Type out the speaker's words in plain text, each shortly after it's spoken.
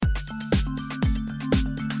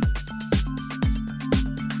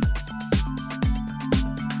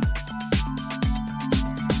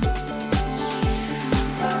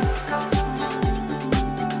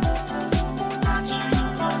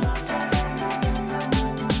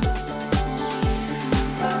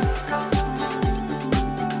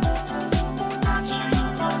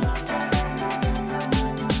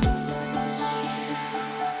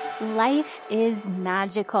is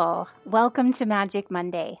magical. Welcome to Magic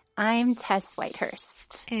Monday. I'm Tess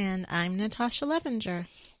Whitehurst. And I'm Natasha Levenger.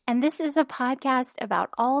 And this is a podcast about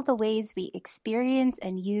all the ways we experience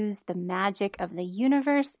and use the magic of the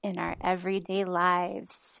universe in our everyday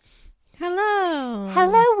lives. Hello.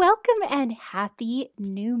 Hello, welcome, and happy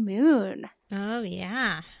new moon. Oh,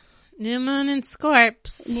 yeah. New moon in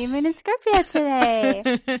Scorps. New moon in Scorpio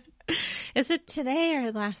today. Is it today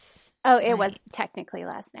or last Oh, it night? was technically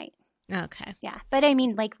last night. Okay. Yeah, but I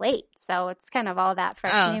mean like late, so it's kind of all that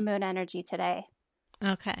fresh new moon energy today.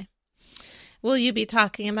 Okay. Will you be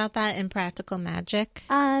talking about that in Practical Magic?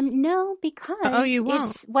 No, because you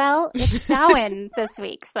won't. It's Samhain this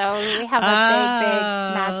week, so we have a big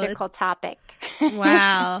magical topic.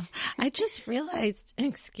 Wow. I just realized,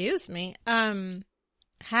 excuse me,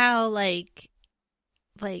 how like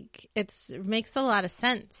it makes a lot of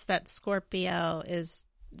sense that Samhain is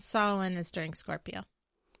during Scorpio.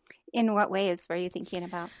 In what ways were you thinking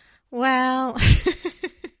about? Well,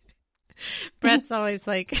 Brett's always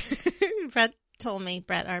like, Brett,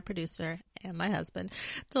 our producer, and my husband,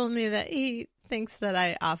 told me that he thinks that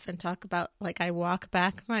I often talk about, like, I walk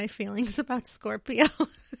back my feelings about Scorpio.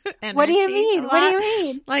 What do you mean? What do you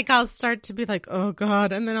mean? Like, I'll start to be like, oh,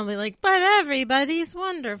 God, and then I'll be like, but everybody's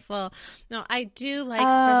wonderful. No, I do like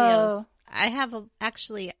Scorpios. I have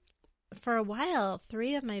actually, for a while,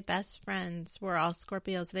 3 of my best friends were all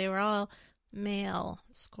Scorpios. They were all male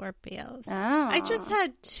Scorpios. Oh. I just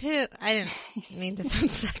had 2. I didn't mean to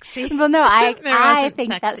sound sexy. Well, no, I think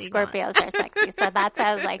that sexy Scorpios are sexy. So that's why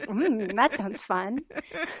I was like, that sounds fun.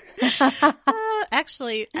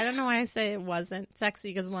 Actually, I don't know why I say it wasn't sexy,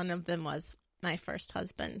 because one of them was my first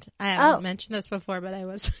husband. I haven't mentioned this before,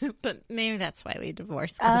 but maybe that's why we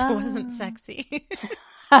divorced, because it wasn't sexy.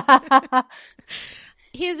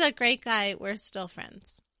 He's a great guy. We're still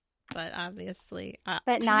friends. But obviously...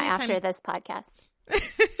 but not after this podcast.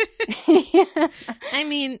 I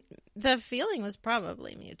mean, the feeling was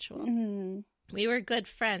probably mutual. Mm-hmm. We were good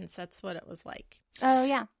friends. That's what it was like. Oh,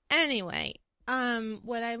 yeah. Anyway,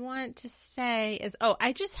 what I want to say is... Oh,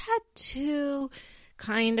 I just had 2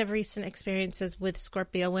 kind of recent experiences with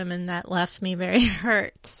Scorpio women that left me very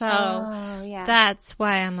hurt. So that's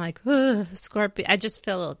why I'm like, Scorpio. I just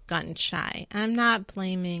feel a little gun shy. I'm not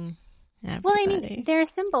blaming... everybody. Well, I mean, their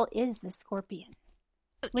symbol is the scorpion,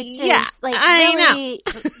 which is like really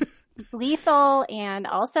lethal and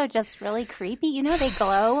also just really creepy. You know, they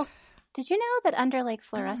glow. Did you know that under like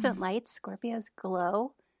fluorescent lights, Scorpios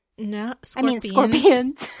glow? No, scorpions. I mean,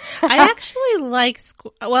 scorpions. I actually like,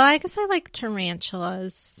 I guess I like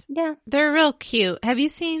tarantulas. Yeah. They're real cute. Have you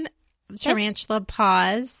seen tarantula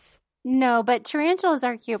paws? No, but tarantulas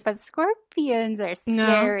are cute, but scorpions are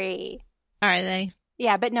scary. No. Are they?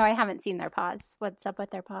 Yeah, but no, I haven't seen their paws. What's up with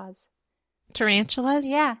their paws? Tarantulas?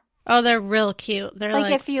 Yeah. Oh, they're real cute. They're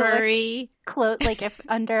like if you furry. Like if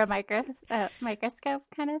under a microscope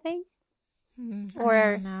kind of thing? Or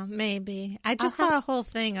I don't know, maybe. I just saw a whole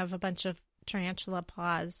thing of a bunch of tarantula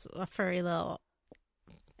paws, a furry little...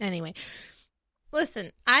 Anyway.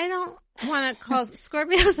 Listen, I don't want to call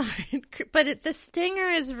Scorpios aren't, but the stinger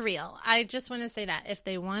is real. I just want to say that. If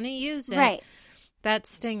they want to use it... Right. That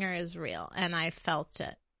stinger is real, and I felt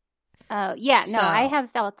it. Oh, yeah. No, I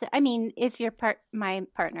have felt it. I mean, if my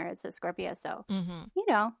partner is a Scorpio, so, you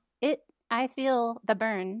know, I feel the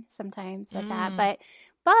burn sometimes with that.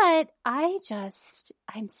 But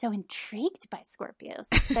I'm so intrigued by Scorpios.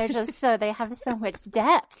 They're just they have so much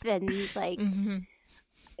depth and, like,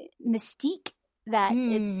 mystique that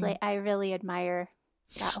it's, like, I really admire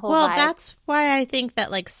that whole vibe. Well, that's why I think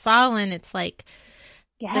that, like, Samhain, it's, like...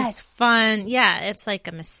 Yes. This fun, it's like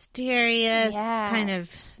a mysterious, kind of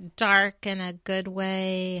dark in a good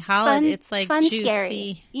way. It's like fun, juicy.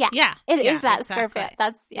 Scary. Yeah. It is that Scorpio.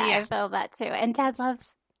 That's, I feel that too. And Dad loves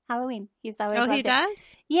Halloween. He's always loved he does?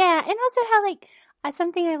 Yeah. And also how, like,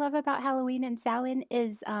 something I love about Halloween and Samhain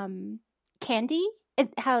is candy.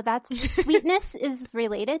 How that's sweetness is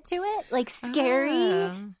related to it, like scary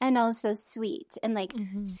and also sweet, and like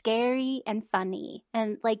scary and funny,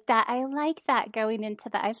 and like that. I like that going into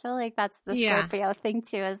that. I feel like that's the Scorpio thing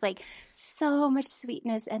too, is like so much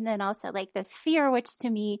sweetness, and then also like this fear, which to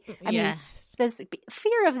me, I mean, this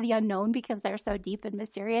fear of the unknown because they're so deep and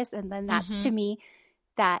mysterious, and then that's to me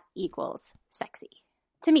that equals sexy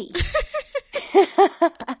to me.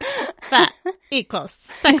 That equals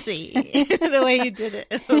sexy. The way you did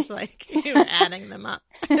it was like you were adding them up.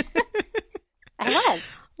 I was.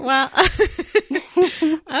 Well,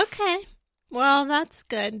 okay. Well, that's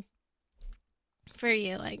good for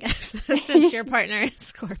you, I guess, since your partner is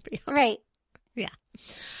Scorpio. Right. Yeah.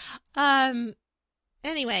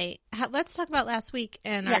 Anyway, let's talk about last week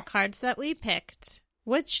and our cards that we picked.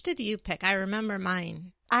 Which did you pick? I remember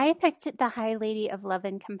mine. I picked the High Lady of Love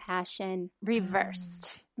and Compassion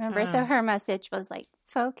reversed. Remember? So her message was like,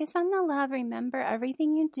 focus on the love. Remember,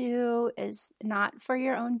 everything you do is not for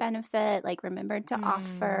your own benefit. Like, remember to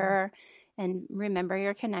offer and remember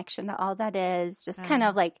your connection to all that is. Just kind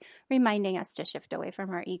of like reminding us to shift away from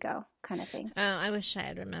our ego kind of thing. Oh, I wish I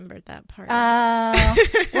had remembered that part.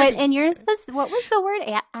 And yours was, what was the word?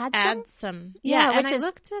 Adsum. Yeah, and I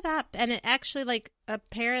looked it up, and it actually, like,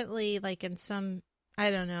 apparently, like, in some, I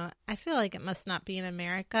don't know, I feel like it must not be in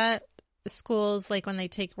America. Schools, like, when they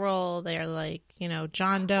take roll, they're like, you know,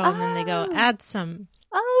 John Doe, and then they go, Adsum.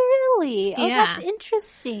 Oh, really? Oh, yeah. That's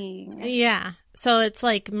interesting. Yeah. So it's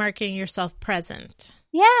like marking yourself present.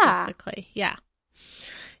 Yeah. Basically. Yeah.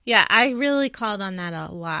 Yeah, I really called on that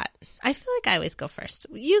a lot. I feel like I always go first.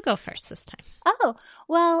 You go first this time. Oh,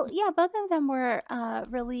 well, yeah, both of them were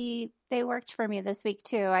really, they worked for me this week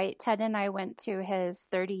too. Ted and I went to his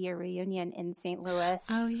 30-year reunion in St. Louis.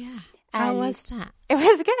 Oh, yeah. How was that? It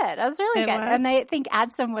was good. It was really good. Was? And I think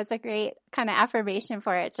Adsum was a great kind of affirmation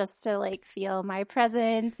for it, just to like feel my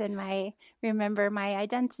presence and remember my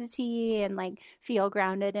identity and like feel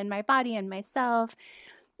grounded in my body and myself.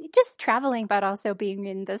 Just traveling, but also being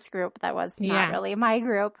in this group that was not really my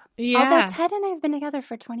group. Yeah. Although Ted and I have been together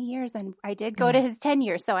for 20 years, and I did go to his 10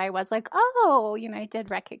 years, so I was like, oh, you know, I did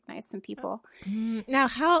recognize some people. Now,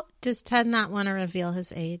 how does Ted not want to reveal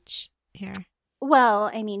his age here? Well,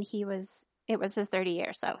 I mean, it was his 30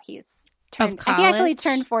 year, so he's turned. Of he actually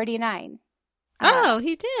turned 49. Oh,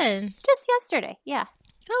 he did. Just yesterday, yeah.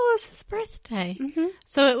 Oh, it was his birthday. Mm-hmm.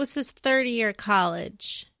 So it was his 30-year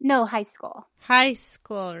college. No, high school. High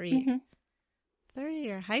school.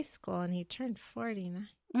 30-year high school, and he turned 49.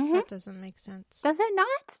 Mm-hmm. That doesn't make sense. Does it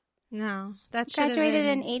not? No. That should have been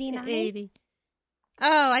graduated in 89? 80.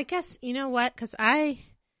 Oh, I guess, you know what? Because I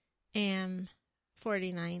am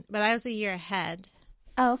 49, but I was a year ahead.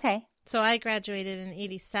 Oh, okay. So I graduated in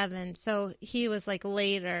 87. So he was like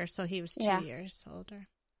later, so he was 2 years older.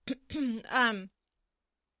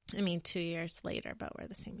 I mean, 2 years later, but we're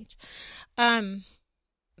the same age.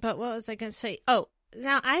 But what was I going to say? Oh,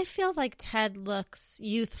 now I feel like Ted looks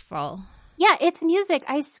youthful. Yeah, it's music.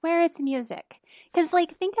 I swear it's music. Because,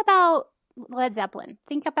 like, think about Led Zeppelin.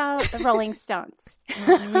 Think about the Rolling Stones.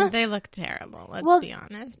 I mean, they look terrible, let's be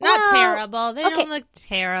honest. Not terrible. They don't look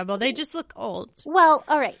terrible. They just look old. Well,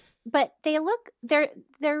 all right. But they look, their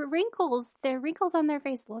wrinkles on their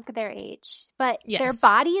face look their age. But their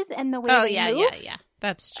bodies and the way they move. Yeah.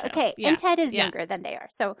 That's true. Okay, yeah. and Ted is younger than they are.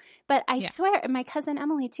 So, but I swear, and my cousin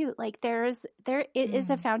Emily too, like it is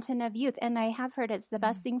a fountain of youth. And I have heard it's the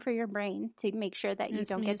best thing for your brain to make sure that you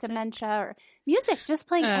don't get dementia or music, just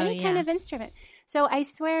playing any kind of instrument. So I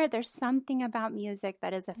swear there's something about music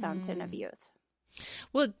that is a fountain of youth.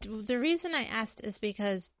 Well, the reason I asked is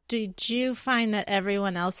because did you find that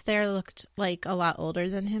everyone else there looked like a lot older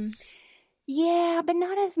than him? Yeah, but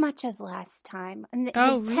not as much as last time. And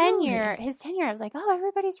his tenure, I was like, oh,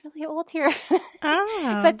 everybody's really old here.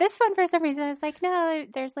 Oh. But this one, for some reason, I was like, no,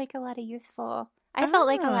 there's like a lot of youthful. I felt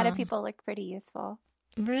like a lot of people looked pretty youthful.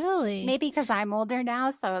 Really? Maybe because I'm older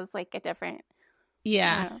now, so it's like a different.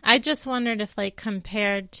 Yeah. I just wondered if, like,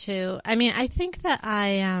 compared to, I mean, I think that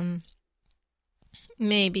I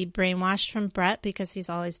maybe brainwashed from Brett because he's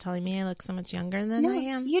always telling me I look so much younger than I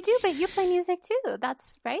am. You do, but you play music too. That's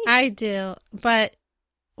right. I do, but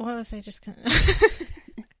what was I just going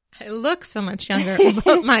to... I look so much younger,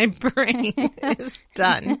 but my brain is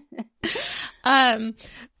done.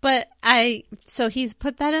 But so he's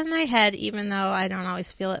put that in my head, even though I don't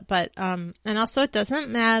always feel it. But, and also it doesn't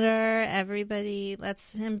matter. Everybody,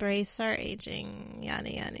 let's embrace our aging,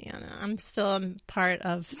 yada, yada, yada. I'm still a part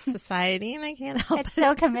of society and I can't help it. It's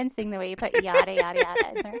so convincing the way you put yada, yada, yada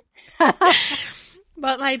in there.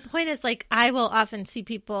 But my point is, like, I will often see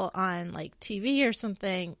people on, like, TV or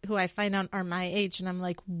something who I find out are my age, and I'm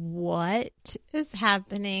like, what is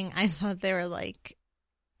happening? I thought they were, like,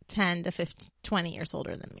 10 to 15, 20 years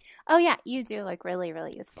older than me. Oh, yeah. You do look really,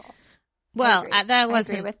 really youthful. Well, that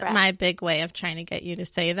wasn't my big way of trying to get you to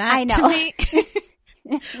say that I know. to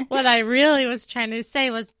me. What I really was trying to say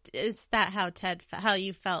was, is that how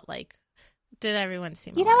you felt like? Did everyone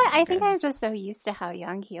seem? You know what? I think I'm just so used to how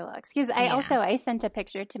young he looks. Because I sent a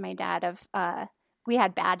picture to my dad of we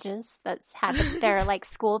had badges that had their like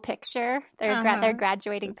school picture, their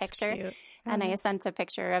graduating That's picture, cute. And I sent a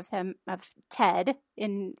picture of Ted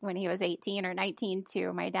when he was 18 or 19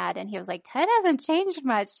 to my dad. And he was like, Ted hasn't changed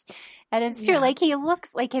much. And it's true. Like he looks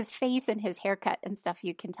like his face and his haircut and stuff.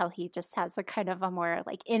 You can tell he just has a kind of a more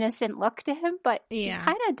like innocent look to him, but he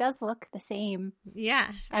kind of does look the same. Yeah.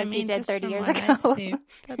 As he did 30 years ago.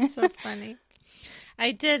 That's so funny.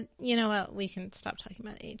 I did, you know what? We can stop talking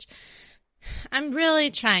about age. I'm really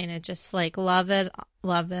trying to just like love it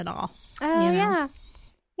all. Oh, you know? yeah.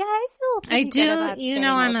 Yeah, I feel pretty good about getting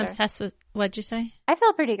I'm older. obsessed with, what'd you say? I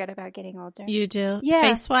feel pretty good about getting older. You do? Yeah.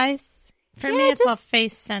 Face-wise? For me, it's all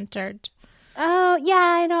face-centered. Oh, yeah,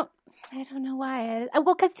 I don't know why.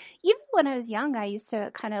 Well, because even when I was young, I used to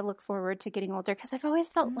kind of look forward to getting older because I've always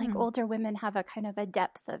felt like older women have a kind of a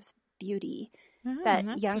depth of beauty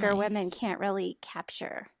that younger women can't really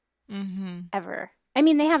capture ever. I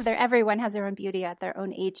mean, everyone has their own beauty at their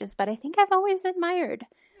own ages, but I think I've always admired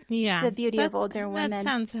the beauty of older women. That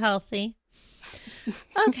sounds healthy.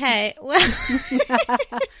 Okay. Well,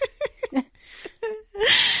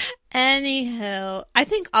 anywho, I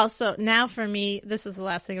think also now for me, this is the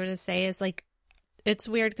last thing I'm going to say is like, it's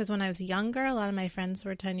weird because when I was younger, a lot of my friends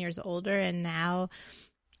were 10 years older, and now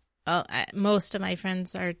most of my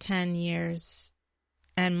friends are 10 years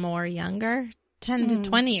and more younger, 10 to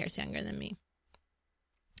 20 years younger than me.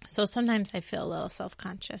 So sometimes I feel a little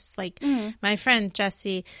self-conscious. Like my friend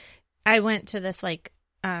Jessie, I went to this like,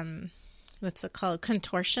 what's it called?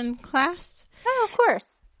 Contortion class. Oh, of course.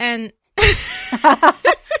 And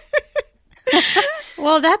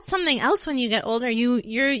well, that's something else when you get older.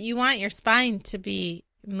 You want your spine to be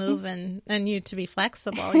moving and you to be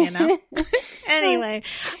flexible, you know? Anyway,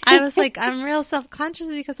 I was like, I'm real self-conscious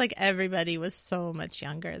because like everybody was so much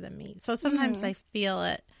younger than me. So sometimes I feel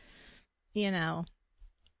it, you know.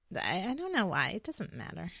 I don't know why. It doesn't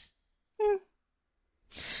matter.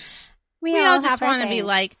 We all just want to be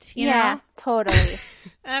liked, you know? Yeah, totally.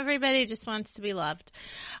 Everybody just wants to be loved.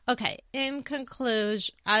 Okay, in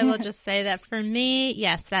conclusion, I will just say that for me,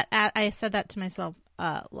 yes, that I said that to myself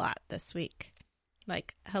a lot this week.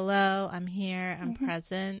 Like, hello, I'm here, I'm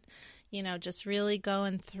present, you know, just really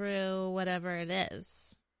going through whatever it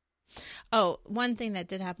is. Oh, one thing that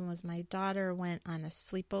did happen was my daughter went on a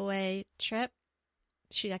sleepaway trip.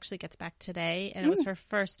 She actually gets back today, and it was her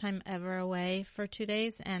first time ever away for 2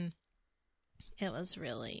 days, and it was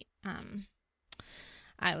really,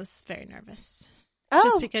 I was very nervous. Oh.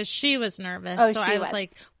 Just because she was nervous. Oh, so she I was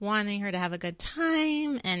like wanting her to have a good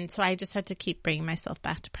time, and so I just had to keep bringing myself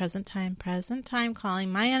back to present time,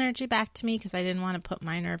 calling my energy back to me because I didn't want to put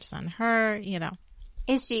my nerves on her, you know.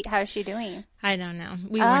 How's she doing? I don't know.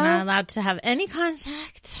 We were not allowed to have any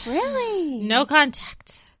contact. Really? No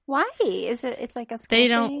contact. Why? It's like a school they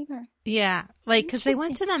don't, thing? Or? Yeah. Like, because they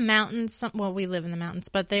went to the mountains. Well, we live in the mountains,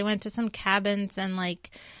 but they went to some cabins and, like,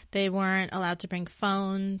 they weren't allowed to bring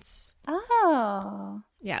phones. Oh.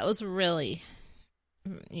 Yeah, it was really,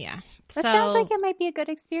 yeah. That sounds like it might be a good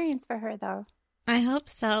experience for her, though. I hope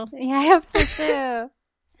so. Yeah, I hope so, too.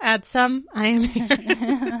 Add some. I am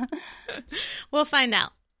here. We'll find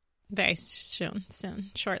out very soon,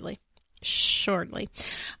 shortly.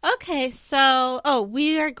 Okay, so,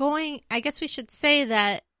 we are going, I guess we should say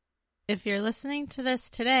that if you're listening to this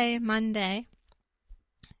today, Monday,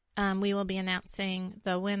 we will be announcing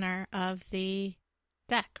the winner of the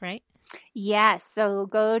deck, right? Yes, so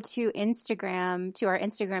go to our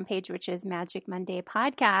Instagram page, which is Magic Monday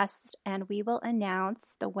Podcast, and we will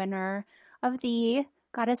announce the winner of the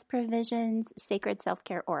Goddess Provisions Sacred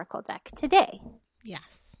Self-Care Oracle deck today.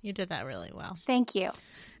 Yes, you did that really well. Thank you.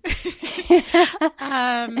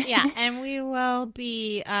 Yeah, and we will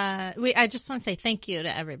be, I just want to say thank you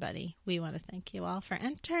to everybody. We want to thank you all for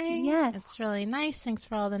entering. Yes. It's really nice. Thanks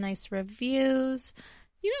for all the nice reviews.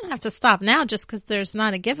 You don't have to stop now just because there's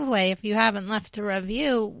not a giveaway. If you haven't left a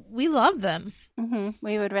review, we love them. Mm-hmm.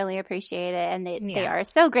 We would really appreciate it. And they are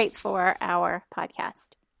so great for our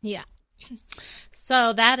podcast. Yeah.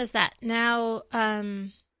 So that is that. Now,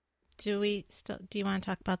 do you want to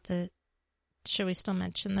talk about should we still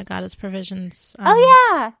mention the Goddess Provisions?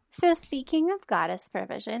 Oh, yeah. So speaking of Goddess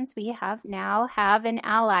Provisions, we now have an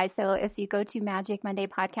ally. So if you go to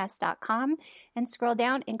magicmondaypodcast.com and scroll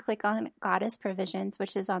down and click on Goddess Provisions,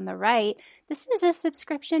 which is on the right, this is a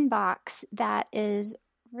subscription box that is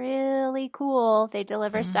really cool. They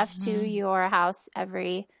deliver stuff to your house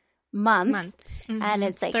every month. Mm-hmm. And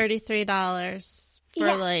it's like $33.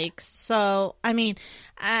 So, I mean,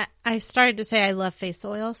 I started to say I love face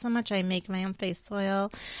oil so much. I make my own face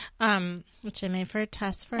oil, which I made for a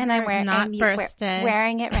test for her, not birthday.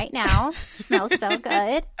 Wearing it right now. Smells so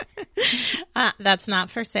good. That's not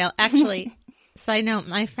for sale. Actually, Side note,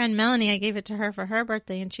 my friend Melanie, I gave it to her for her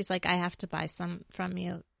birthday, and she's like, I have to buy some from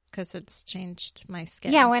you because it's changed my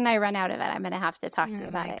skin. Yeah, when I run out of it, I'm going to have to talk to you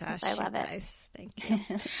about it because I love it. Guys, thank you.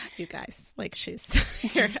 You guys, like she's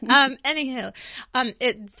here. Anywho,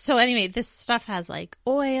 so anyway, this stuff has like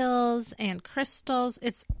oils and crystals.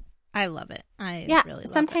 I love it. I really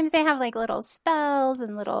love sometimes it. They have like little spells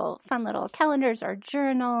and fun little calendars or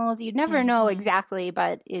journals. You never know exactly,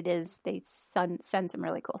 but they send some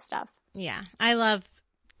really cool stuff. Yeah. I love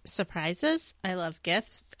surprises. I love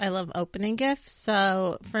gifts. I love opening gifts.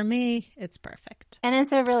 So for me, it's perfect. And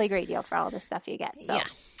it's a really great deal for all the stuff you get. So,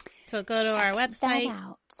 so go to our website. That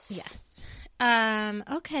out. Yes.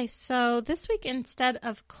 Okay. So this week, instead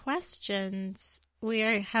of questions, we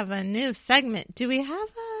have a new segment. Do we have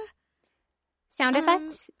a sound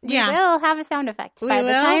effect? We yeah. will have a sound effect. By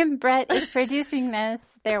the time Brett is producing this,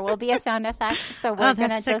 there will be a sound effect. So we're going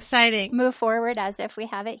to just move forward as if we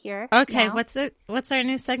have it here. Okay. Now. What's our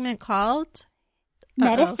new segment called?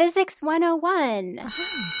 Metaphysics 101.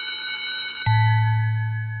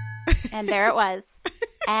 And there it was.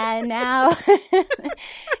 And now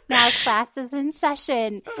class is in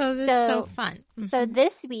session. Oh, that's so fun. Mm-hmm. So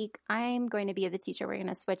this week, I'm going to be the teacher. We're going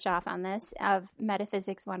to switch off on this of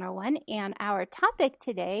Metaphysics 101. And our topic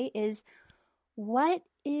today is, what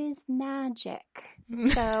is magic?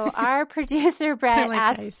 So our producer, Brett,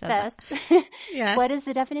 asked us, yes. What is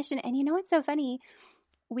the definition? And you know what's so funny?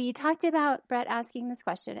 We talked about Brett asking this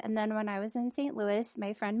question. And then when I was in St. Louis,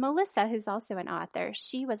 my friend Melissa, who's also an author,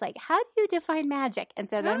 she was like, how do you define magic? And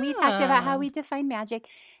so then we talked about how we define magic.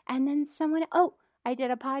 And then I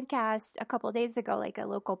did a podcast a couple of days ago, like a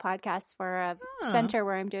local podcast for a center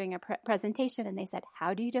where I'm doing a presentation. And they said,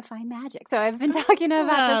 how do you define magic? So I've been talking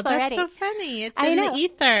about this already. That's so funny. It's in the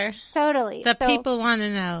ether. Totally. People want to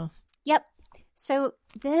know. Yep. So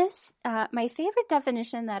this, my favorite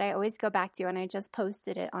definition that I always go back to, and I just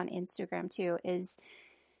posted it on Instagram too, is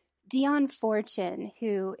Dion Fortune,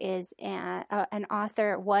 who is was an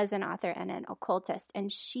author and an occultist.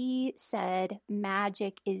 And she said,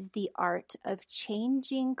 magic is the art of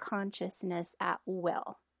changing consciousness at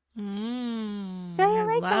will. So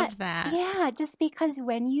I love that. Yeah, just because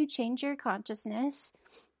when you change your consciousness,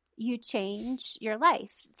 you change your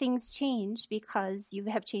life. Things change because you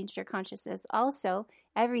have changed your consciousness. Also,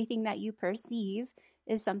 everything that you perceive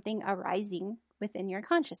is something arising within your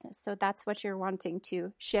consciousness. So that's what you're wanting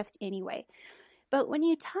to shift anyway. But when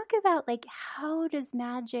you talk about like, how does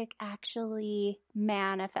magic actually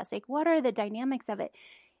manifest? Like, what are the dynamics of it?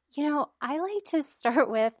 You know, I like to start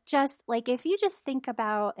with just like, if you just think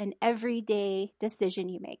about an everyday decision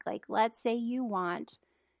you make, like let's say you want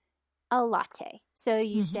a latte. So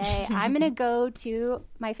you say, I'm going to go to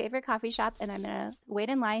my favorite coffee shop and I'm going to wait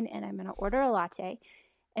in line and I'm going to order a latte.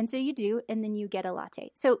 And so you do, and then you get a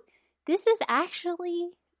latte. So this is actually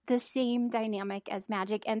the same dynamic as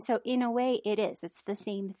magic. And so in a way it is. It's the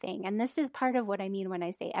same thing. And this is part of what I mean when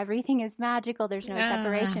I say everything is magical. There's no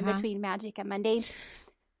separation between magic and mundane.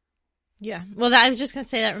 Yeah. Well, I was just going to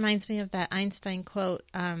say, that reminds me of that Einstein quote.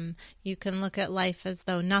 You can look at life as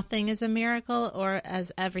though nothing is a miracle or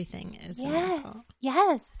as everything is a miracle.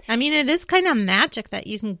 Yes. I mean, it is kind of magic that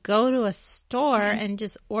you can go to a store and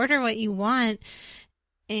just order what you want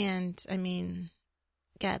and, I mean,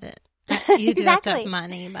 get it. You do have to have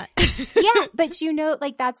money, but yeah, but you know,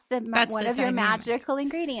 like that's one of your magical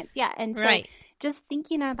ingredients. Yeah. And so just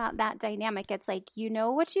thinking about that dynamic, it's like, you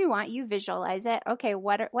know what you want, you visualize it. Okay,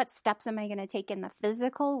 what steps am I going to take in the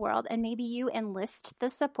physical world? And maybe you enlist the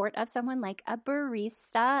support of someone like a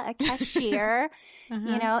barista, a cashier,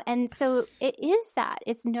 you know, and so it is that.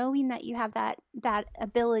 It's knowing that you have that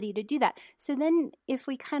ability to do that. So then if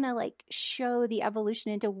we kind of like show the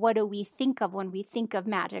evolution into what do we think of when we think of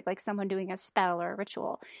magic, like someone doing a spell or a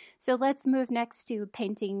ritual. So let's move next to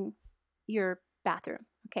painting your bathroom.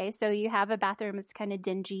 Okay, so you have a bathroom, it's kind of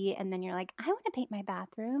dingy, and then you're like, I want to paint my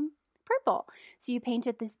bathroom purple. So you paint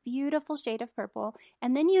it this beautiful shade of purple,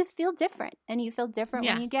 and then you feel different. And you feel different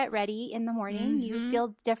when you get ready in the morning. You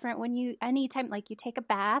feel different when anytime like you take a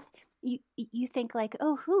bath, you think like,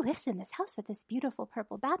 oh, who lives in this house with this beautiful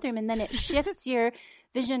purple bathroom? And then it shifts your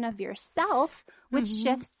vision of yourself, which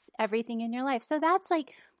shifts everything in your life. So that's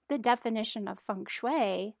like the definition of feng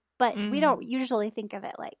shui, but we don't usually think of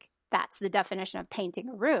it like that's the definition of painting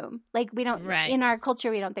a room. Like we don't, in our culture,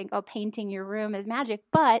 we don't think, oh, painting your room is magic.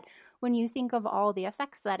 But when you think of all the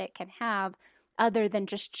effects that it can have, other than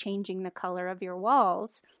just changing the color of your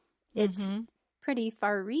walls, it's pretty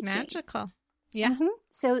far reaching. Magical. Yeah.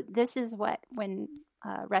 So this is when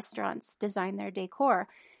restaurants design their decor,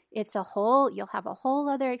 you'll have a whole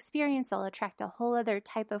other experience. They'll attract a whole other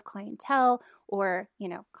type of clientele, or, you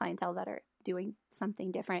know, clientele that are doing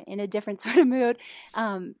something different in a different sort of mood,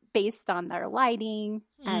 based on their lighting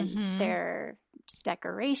and their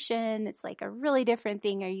decoration. It's like a really different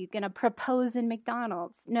thing. Are you going to propose in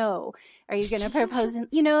McDonald's? No. Are you going to propose in,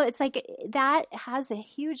 it's like that has a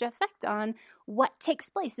huge effect on what takes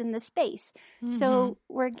place in the space. So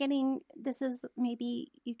this is,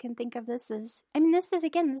 maybe you can think of this as,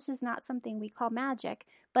 this is not something we call magic,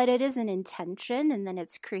 but it is an intention, and then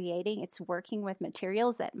it's working with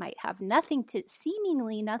materials that might have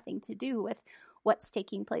seemingly nothing to do with what's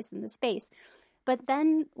taking place in the space. But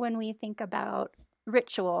then when we think about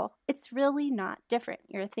ritual, it's really not different.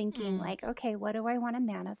 You're thinking like, okay, what do I want to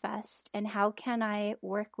manifest? And how can I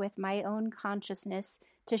work with my own consciousness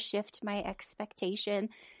to shift my expectation,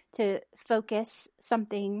 to focus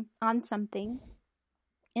on something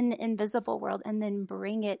in the invisible world, and then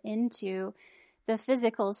bring it into the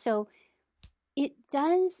physical. So it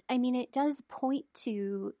does point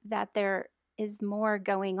to that there is more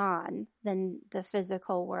going on than the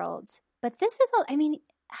physical world. But this is, you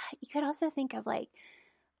could also think of like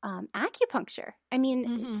acupuncture.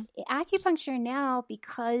 Acupuncture now,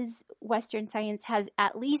 because Western science has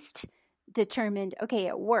at least determined, okay,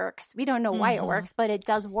 it works. We don't know why it works, but it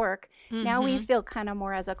does work. Now we feel kind of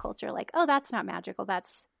more as a culture like, oh, that's not magical.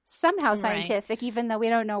 That's somehow scientific, even though we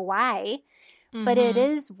don't know why. But it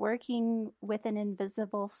is working with an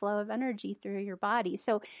invisible flow of energy through your body.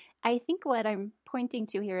 So I think what I'm pointing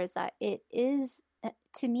to here is that it is,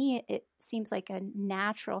 to me, it seems like a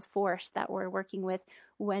natural force that we're working with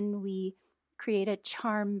when we create a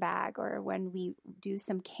charm bag or when we do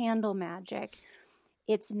some candle magic.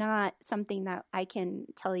 It's not something that I can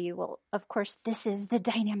tell you, well, of course, this is the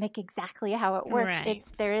dynamic exactly how it works. Right.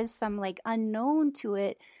 There is some like unknown to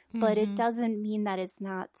it, but it doesn't mean that it's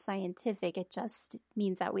not scientific. It just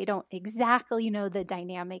means that we don't exactly know the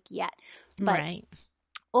dynamic yet. But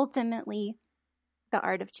ultimately, the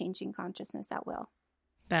art of changing consciousness at will.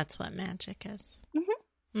 That's what magic is.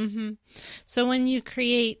 So when you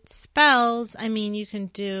create spells, you can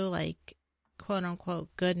do like quote unquote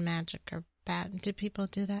good magic or bad. Do people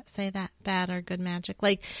do that? Say that? Bad or good magic?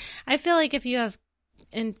 Like, I feel like if you have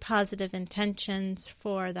positive intentions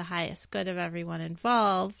for the highest good of everyone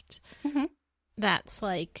involved, that's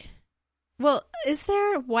like, well, is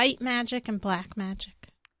there white magic and black magic?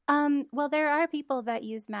 Well, there are people that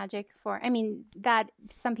use magic for, that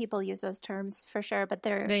some people use those terms for sure, but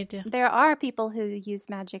they do. There are people who use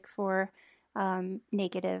magic for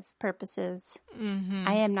negative purposes.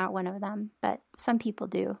 I am not one of them, but some people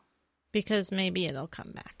do. Because maybe it'll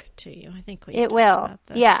come back to you. I think it will. About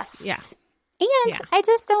this. Yes. Yeah. And I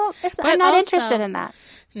just don't, I'm not interested in that.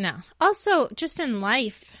 No. Also, just in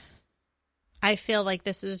life, I feel like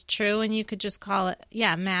this is true, and you could just call it,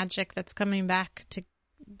 magic that's coming back to,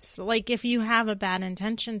 so like if you have a bad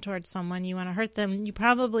intention towards someone, you want to hurt them, you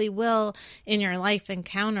probably will in your life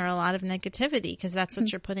encounter a lot of negativity because that's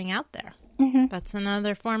what you're putting out there. That's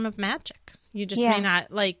another form of magic. You just may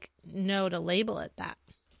not know to label it that.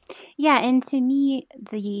 Yeah, and to me,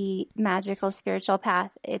 the magical spiritual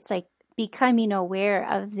path, it's like becoming aware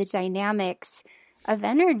of the dynamics of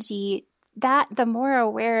energy. That the more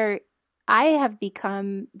aware I have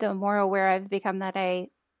become, the more aware I've become that I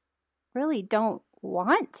really don't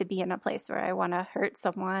want to be in a place where I want to hurt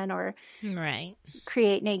someone or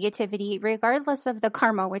create negativity, regardless of the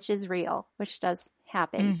karma, which is real, which does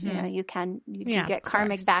happen. You can get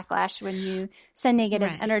karmic backlash when you send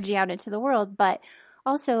negative energy out into the world, but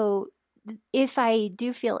also, if I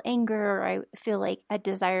do feel anger or I feel like a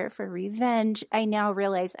desire for revenge, I now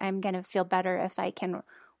realize I'm going to feel better if I can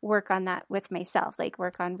work on that with myself, like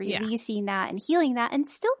work on releasing that and healing that. And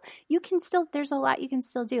there's a lot you can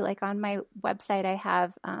still do. Like on my website, I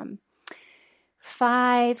have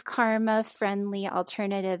 5 karma-friendly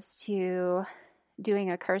alternatives to doing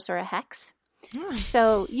a curse or a hex.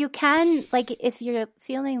 So you can, if you're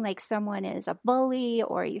feeling like someone is a bully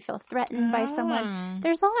or you feel threatened by someone,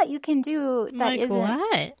 there's a lot you can do that isn't.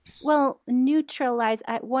 What? Well, neutralize.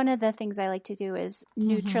 One of the things I like to do is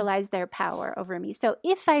neutralize their power over me. So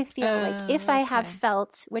if I feel I have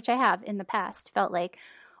felt, which I have in the past, felt like,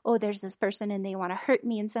 oh, there's this person and they want to hurt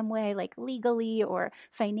me in some way, like legally or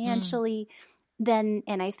financially, then,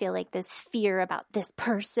 and I feel like this fear about this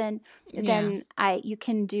person, then you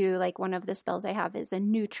can do one of the spells I have is a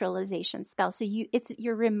neutralization spell. So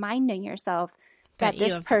you're reminding yourself that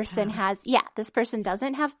this person this person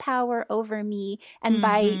doesn't have power over me. And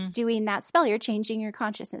by doing that spell, you're changing your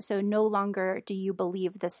consciousness. So no longer do you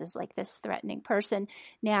believe this is this threatening person.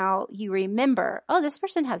 Now you remember, oh, this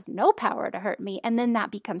person has no power to hurt me. And then that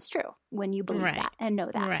becomes true when you believe that and know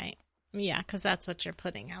that. Right. Yeah, because that's what you're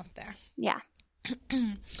putting out there. Yeah.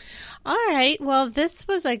 All right. Well, this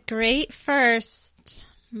was a great first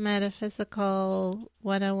Metaphysical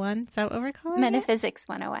 101. Is that what we're calling Metaphysics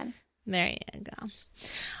 101. There you go.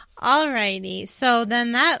 All righty. So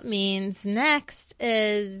then that means next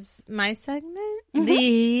is my segment,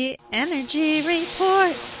 the Energy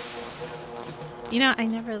Report. You know, I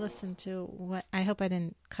never listened to what, I hope I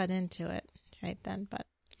didn't cut into it right then, but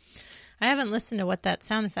I haven't listened to what that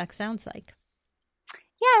sound effect sounds like.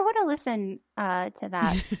 Yeah, I want to listen to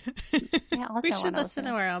that. We should listen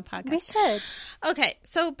to our own podcast. We should. Okay,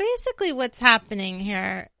 so basically what's happening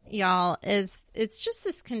here, y'all, is it's just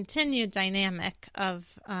this continued dynamic of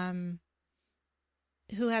who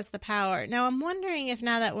has the power. Now, I'm wondering if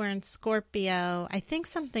now that we're in Scorpio, I think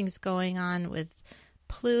something's going on with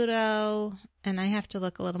Pluto, and I have to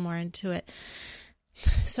look a little more into it.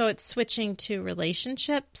 So it's switching to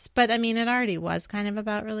relationships, but I mean, it already was kind of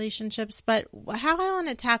about relationships, but how I want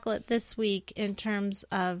to tackle it this week in terms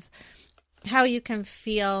of how you can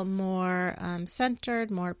feel more centered,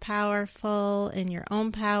 more powerful in your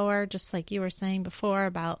own power, just like you were saying before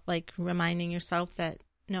about like reminding yourself that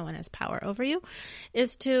no one has power over you,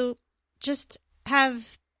 is to just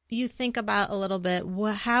have you think about a little bit,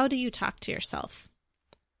 how do you talk to yourself?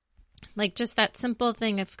 Like just that simple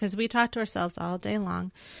thing, because we talk to ourselves all day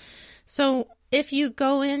long. So if you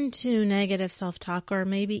go into negative self-talk, or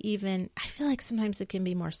maybe even, I feel like sometimes it can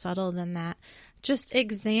be more subtle than that, just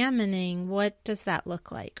examining what does that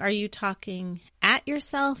look like? Are you talking at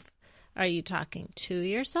yourself? Are you talking to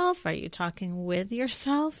yourself? Are you talking with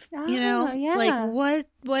yourself? Yeah. Like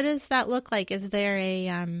what does that look like? Is there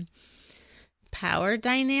a power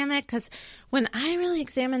dynamic? Because when I really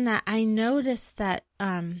examine that, I noticed that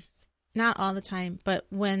not all the time, but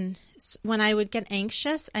when I would get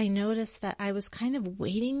anxious, I noticed that I was kind of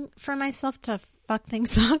waiting for myself to fuck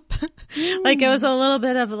things up. Like it was a little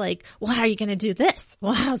bit of like, well, how are you going to do this?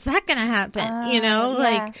 Well, how's that going to happen?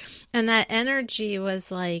 Like, and that energy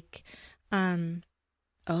was like,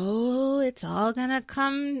 oh, it's all going to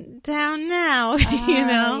come down now,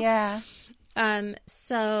 Yeah.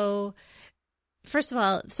 So first of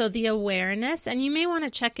all, so the awareness, and you may want to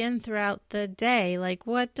check in throughout the day. Like,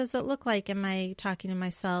 what does it look like? Am I talking to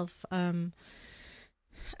myself? I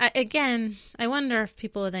wonder if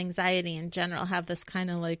people with anxiety in general have this kind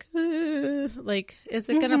of like, is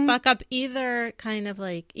it going to fuck up either kind of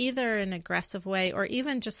like either an aggressive way or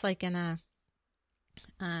even just like in a,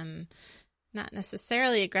 not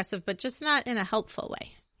necessarily aggressive, but just not in a helpful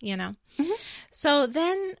way. So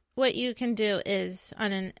then what you can do is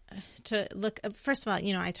to look, first of all,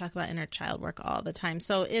 I talk about inner child work all the time.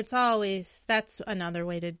 So it's always, that's another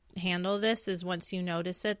way to handle this is once you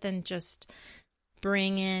notice it, then just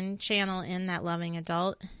channel in that loving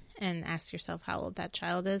adult and ask yourself how old that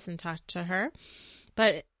child is and talk to her.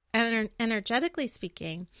 But energetically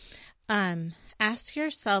speaking, ask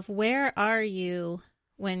yourself, where are you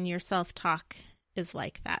when your self-talk is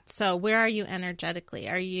like that? So where are you energetically?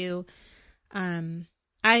 Are you,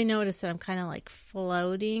 I notice that I'm kind of like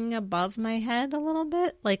floating above my head a little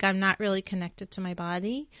bit. Like I'm not really connected to my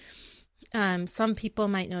body. Some people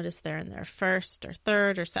might notice they're in their first or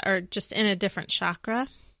third or just in a different chakra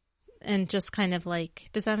and just kind of like,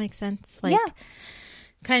 does that make sense? Like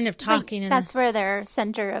kind of talking. That's where their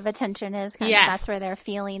center of attention is. That's where they're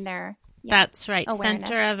feeling their That's right. Awareness.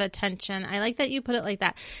 Center of attention. I like that you put it like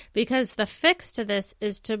that because the fix to this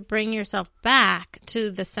is to bring yourself back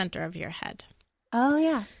to the center of your head. Oh,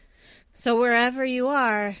 yeah. So wherever you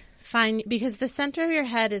are, because the center of your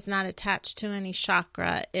head is not attached to any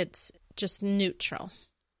chakra. It's just neutral.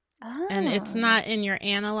 Oh. And it's not in your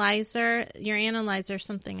analyzer. Your analyzer is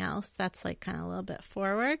something else. That's like kind of a little bit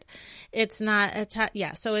forward. It's not attached.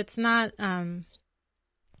 Yeah. So it's not,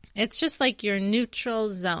 it's just like your neutral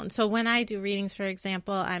zone. So when I do readings, for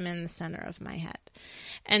example, I'm in the center of my head.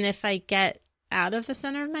 And if I get out of the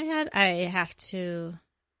center of my head, I have to,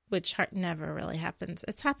 which never really happens.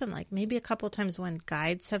 It's happened like maybe a couple of times when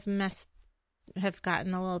guides have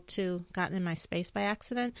gotten gotten in my space by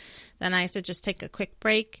accident. Then I have to just take a quick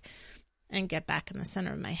break and get back in the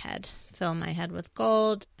center of my head, fill my head with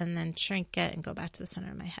gold, and then shrink it and go back to the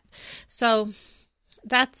center of my head. So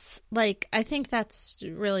that's like, I think that's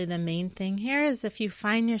really the main thing here is if you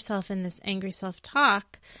find yourself in this angry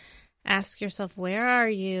self-talk, ask yourself, where are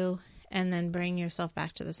you? And then bring yourself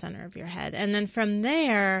back to the center of your head. And then from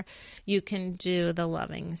there, you can do the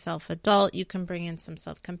loving self-adult. You can bring in some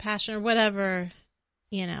self-compassion or whatever,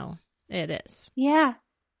 it is. Yeah.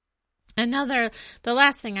 The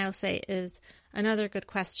last thing I'll say is another good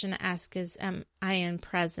question to ask is, am I in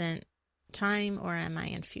present time or am I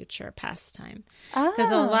in future past time?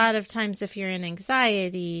 Because a lot of times if you're in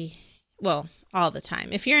anxiety, well, all the time.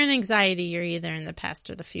 If you're in anxiety, you're either in the past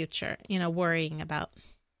or the future, worrying about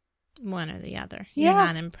one or the other. You're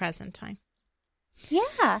not in present time.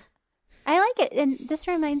 Yeah. I like it. And this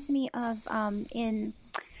reminds me of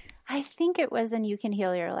I think it was in You Can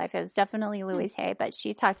Heal Your Life. It was definitely Louise Hay, but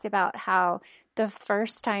she talked about how the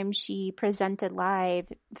first time she presented live,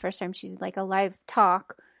 first time she did like a live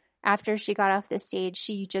talk, after she got off the stage,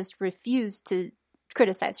 she just refused to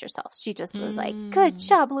criticize herself. She just was like, good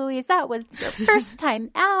job, Louise. That was your first time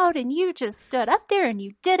out and you just stood up there and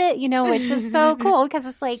you did it, which is so cool because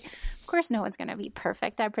it's like, of course, no one's going to be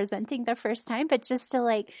perfect at presenting the first time, but just to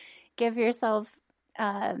like give yourself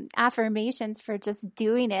affirmations for just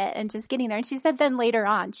doing it and just getting there. And she said then later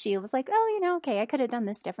on, she was like, oh, okay, I could have done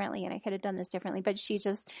this differently and I could have done this differently, but she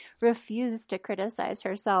just refused to criticize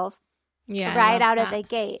herself. Yeah, right out of the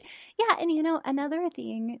gate. Yeah. And, another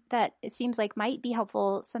thing that it seems like might be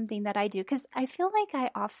helpful, something that I do, because I feel like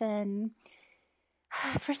I often,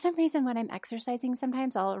 for some reason, when I'm exercising,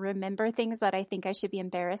 sometimes I'll remember things that I think I should be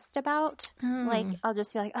embarrassed about. Like, I'll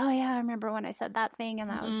just be like, oh, yeah, I remember when I said that thing and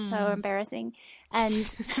that was so embarrassing.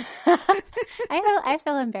 And I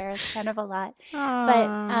feel embarrassed kind of a lot.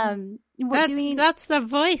 But that's the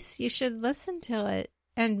voice. You should listen to it.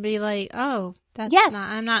 And be like, oh,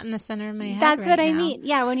 I'm not in the center of my head. That's what I now. mean.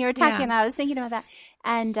 Yeah, when you were talking, I was thinking about that.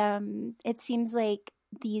 And it seems like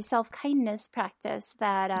the self-kindness practice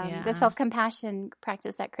that, the self-compassion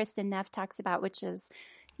practice that Kristen Neff talks about, which is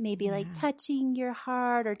maybe like touching your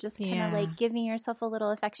heart or just kind of like giving yourself a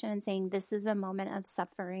little affection and saying, this is a moment of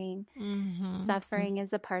suffering. Suffering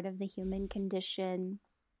is a part of the human condition.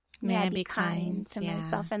 May I be kind to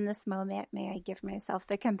myself in this moment. May I give myself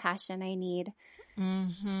the compassion I need.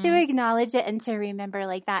 To acknowledge it and to remember,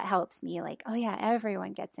 like, that helps me. Like, oh yeah,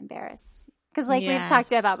 everyone gets embarrassed. Because like we've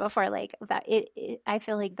talked about before, like that I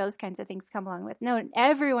feel like those kinds of things come along with, no,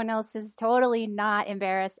 everyone else is totally not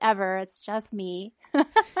embarrassed ever. It's just me.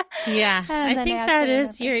 Yeah. I think that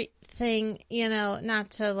is your thing, not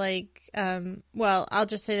to like, I'll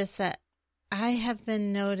just say this, that I have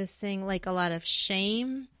been noticing like a lot of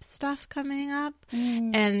shame stuff coming up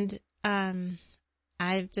and,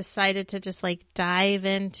 I've decided to just like dive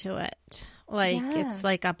into it. Like it's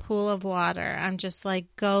like a pool of water. I'm just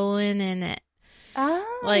like going in it.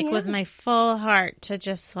 With my full heart to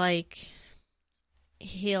just like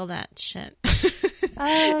heal that shit.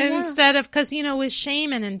 Instead of, because, with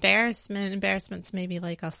shame and embarrassment's maybe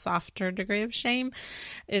like a softer degree of shame.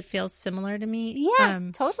 It feels similar to me. Yeah,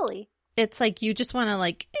 totally. It's like you just want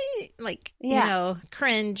to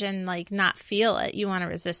cringe and like not feel it. You want to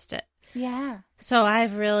resist it. Yeah. So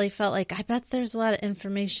I've really felt like I bet there's a lot of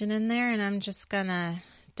information in there and I'm just going to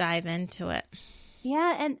dive into it.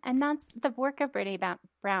 Yeah. And that's the work of Brene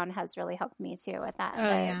Brown has really helped me too with that. Oh,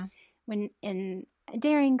 yeah. When in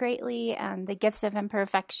Daring Greatly and The Gifts of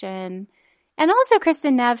Imperfection and also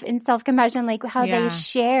Kristen Neff in Self-Compassion, like how they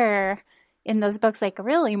share in those books, like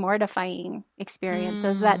really mortifying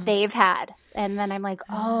experiences that they've had. And then I'm like,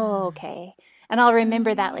 oh, okay. And I'll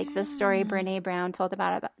remember that, like the story Brene Brown told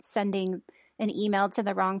about sending an email to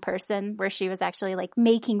the wrong person where she was actually like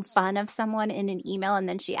making fun of someone in an email and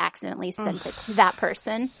then she accidentally sent it to that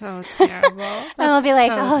person. So terrible. And I'll be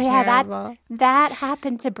like, that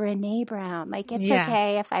happened to Brene Brown. Like it's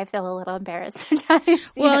okay if I feel a little embarrassed sometimes.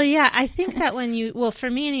 Well, I think that for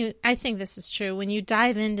me, I think this is true. When you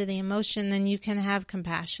dive into the emotion, then you can have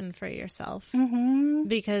compassion for yourself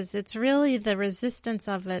because it's really the resistance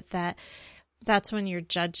of it that's when you're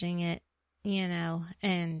judging it,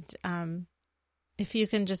 and if you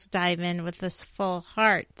can just dive in with this full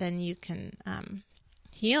heart, then you can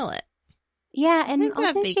heal it. Yeah, and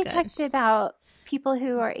also she talked about people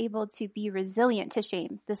who are able to be resilient to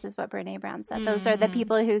shame. This is what Brene Brown said. Those are the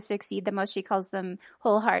people who succeed the most. She calls them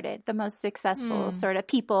wholehearted, the most successful sort of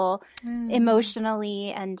people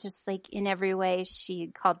emotionally and just like in every way.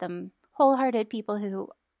 She called them wholehearted people who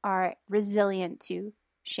are resilient to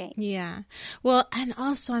shame. Yeah. Well, and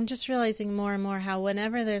also I'm just realizing more and more how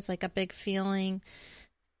whenever there's like a big feeling,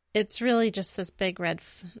 it's really just this big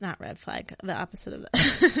not red flag, the opposite of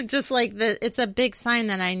that. Just like it's a big sign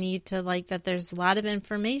that I need to like that there's a lot of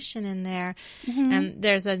information in there and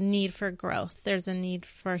there's a need for growth. There's a need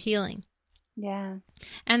for healing. Yeah.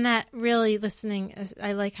 And that really listening,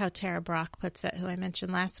 I like how Tara Brock puts it, who I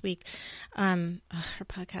mentioned last week. Her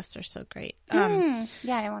podcasts are so great. Yeah,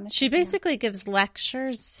 I want to. She basically gives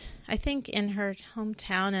lectures, I think, in her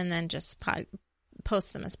hometown and then just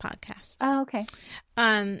post them as podcasts. Oh, okay.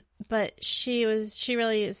 But she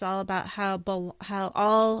really is all about how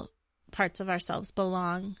all parts of ourselves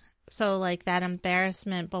belong. So like that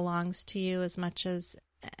embarrassment belongs to you as much as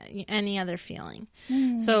any other feeling.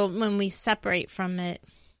 So when we separate from it,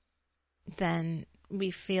 then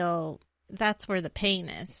we feel that's where the pain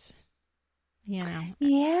is, you know?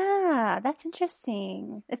 Yeah, that's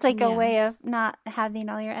interesting. It's like a way of not having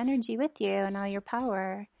all your energy with you and all your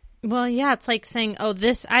power. Well, yeah, it's like saying, oh,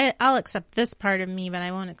 I'll accept this part of me, but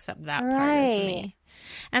I won't accept that part of me.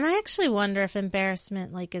 And I actually wonder if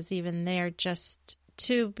embarrassment, like, is even there just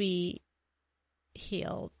to be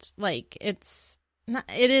healed. Like, it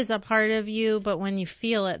is a part of you, but when you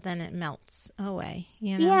feel it, then it melts away,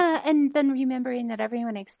 you know? Yeah, and then remembering that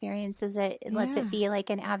everyone experiences it, it lets it be like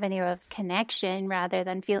an avenue of connection rather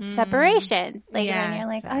than separation. Like when you're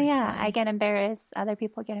like, oh yeah, I get embarrassed, other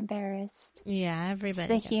people get embarrassed. Yeah, everybody it's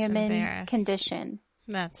the gets human embarrassed. condition.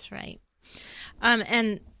 That's right.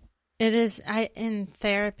 And it is, in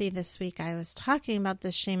therapy this week, I was talking about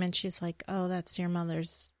this shame, and she's like, oh, that's your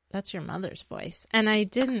mother's voice. And I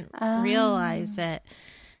didn't realize it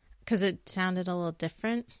because it sounded a little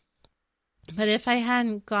different. But if I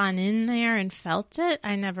hadn't gone in there and felt it,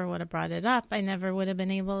 I never would have brought it up. I never would have been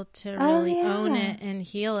able to really own it and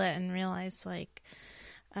heal it and realize, like,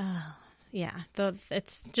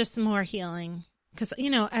 it's just more healing. Because, you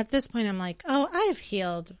know, at this point, I'm like, oh, I've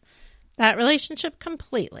healed that relationship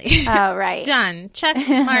completely. Oh, right. Done. Check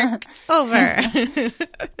mark over.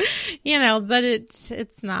 You know, but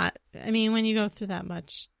it's not. I mean, when you go through that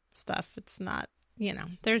much stuff, it's not, you know,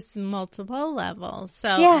 there's multiple levels. So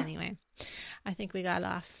anyway, I think we got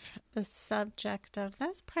off the subject of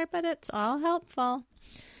this part, but it's all helpful.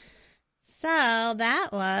 So that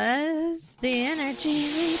was the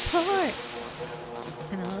energy report.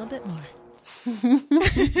 And a little bit more.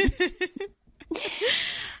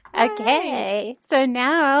 Okay, so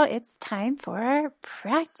now it's time for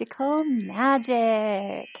practical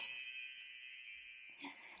magic.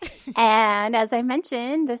 And as I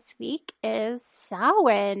mentioned, this week is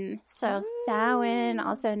Samhain. So Samhain,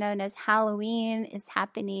 also known as Halloween, is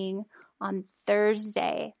happening on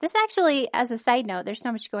Thursday. This actually, as a side note, there's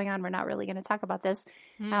so much going on. We're not really going to talk about this,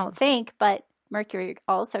 I don't think, but Mercury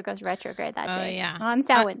also goes retrograde that day on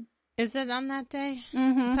Samhain. Is it on that day?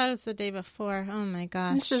 Mm-hmm. I thought it was the day before. Oh my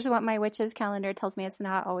gosh. This is what my witch's calendar tells me. It's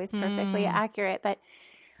not always perfectly accurate, but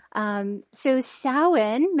so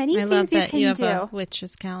Samhain, many I things love that you can you have do. a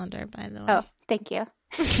witch's calendar, by the way. Oh, thank you.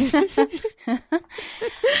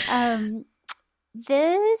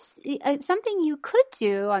 Something you could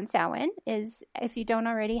do on Samhain is, if you don't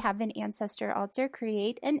already have an ancestor altar,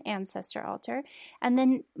 create an ancestor altar, and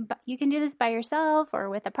then you can do this by yourself or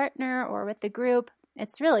with a partner or with the group.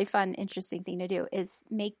 It's really fun, interesting thing to do is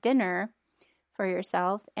make dinner for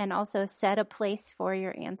yourself and also set a place for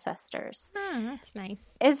your ancestors. Oh, that's nice.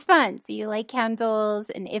 It's fun. So you light candles,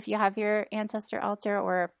 and if you have your ancestor altar,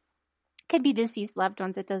 or it could be deceased loved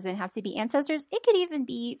ones, it doesn't have to be ancestors. It could even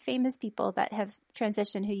be famous people that have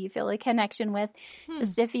transitioned who you feel a connection with.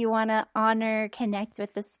 Just if you want to honor, connect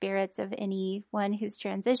with the spirits of anyone who's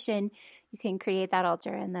transitioned, you can create that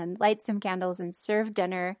altar and then light some candles and serve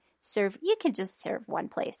dinner. You can just serve one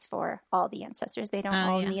place for all the ancestors. They don't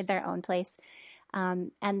all need their own place.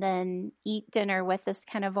 And then eat dinner with this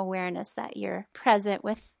kind of awareness that you're present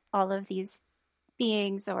with all of these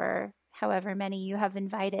beings, or however many you have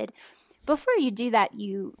invited. Before you do that,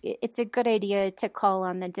 it's a good idea to call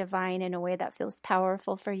on the divine in a way that feels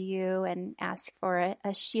powerful for you and ask for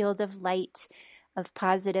a shield of light, of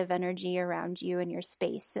positive energy around you and your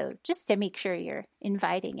space. So just to make sure you're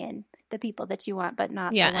inviting in the people that you want, but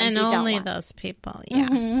not the ones and you don't only want. those people.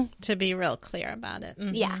 To be real clear about it.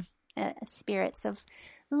 Spirits of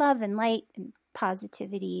love and light and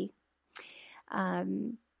positivity.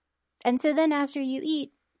 And so then after you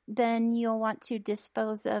eat, then you'll want to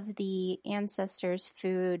dispose of the ancestors'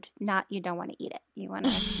 food. You don't want to eat it. You want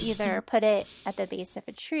to either put it at the base of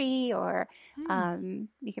a tree, or you can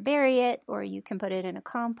bury it, or you can put it in a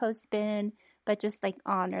compost bin. But just like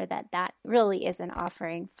honor that really is an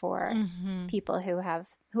offering for people who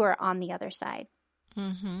are on the other side.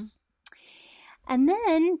 And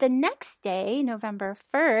then the next day, November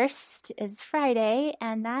 1st, is Friday,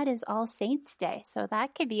 and that is All Saints' Day. So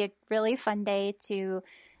that could be a really fun day to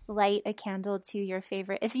light a candle to your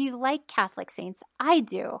favorite. If you like Catholic saints, I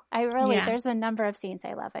do. There's a number of saints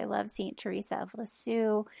I love. I love Saint Teresa of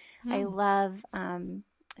Lisieux. I love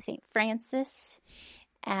Saint Francis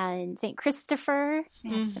and Saint Christopher. I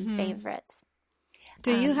have some favorites.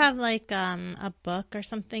 Do you have like a book or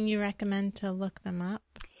something you recommend to look them up?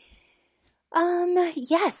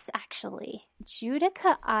 Yes, actually.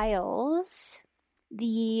 Judica Isles,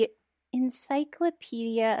 the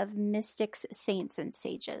Encyclopedia of Mystics, Saints, and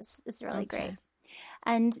Sages is really great.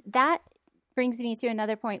 And that brings me to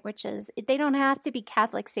another point, which is they don't have to be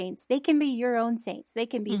Catholic saints. They can be your own saints. They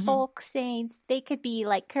can be folk saints. They could be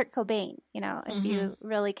like Kurt Cobain, if you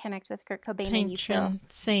really connect with Kurt Cobain and you feel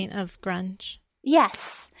saint of grunge.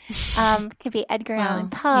 Yes. Could be Edgar Allan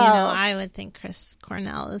Poe. I would think Chris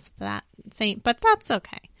Cornell is that saint, but that's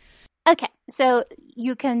okay. Okay. So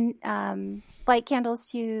you can light candles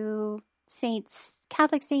to saints,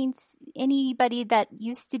 Catholic saints, anybody that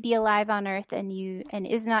used to be alive on earth and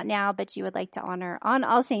is not now, but you would like to honor on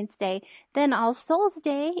All Saints Day. Then All Souls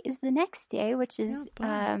Day is the next day, which is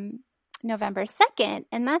November 2nd.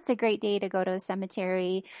 And that's a great day to go to a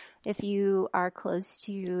cemetery. If you are close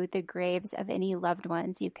to the graves of any loved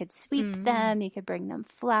ones, you could sweep them, you could bring them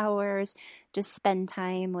flowers, just spend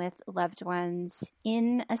time with loved ones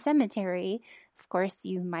in a cemetery. Of course,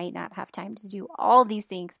 you might not have time to do all these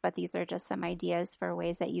things, but these are just some ideas for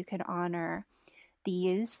ways that you could honor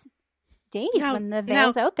these days when the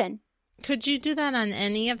veil's open. Could you do that on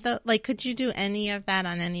any of could you do any of that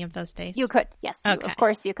on any of those days? You could, yes. Okay. Of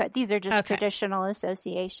course you could. These are just traditional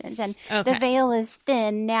associations. And the veil is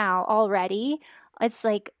thin now already. It's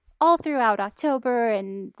like all throughout October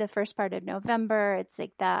and the first part of November, it's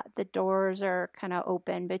like that the doors are kind of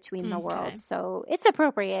open between the worlds. So it's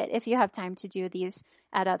appropriate if you have time to do these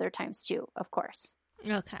at other times too, of course.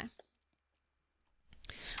 Okay.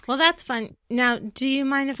 Well, that's fun. Now, do you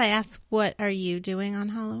mind if I ask what are you doing on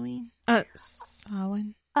Halloween?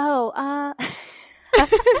 Samhain. Oh, I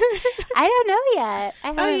don't know yet. I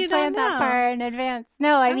haven't planned that far in advance.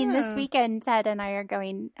 No, I mean this weekend Ted and I are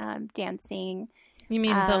going dancing. You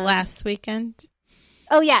mean the last weekend?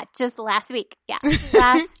 Oh, yeah, just last week. Yeah,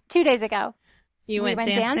 last 2 days ago. We went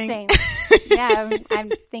dancing? Yeah, I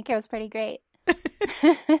think it was pretty great.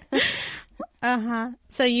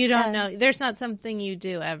 So you don't know. There's not something you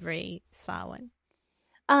do every Samhain.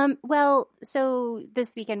 Well, so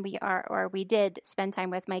this weekend we did spend time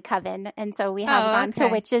with my coven, and so we have gone to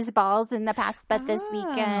witches' balls in the past, but this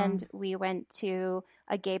weekend we went to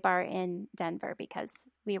a gay bar in Denver because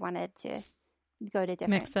we wanted to go to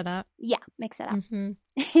different... Mix it up. Yeah, mix it up.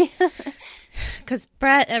 Because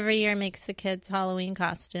Brett every year makes the kids Halloween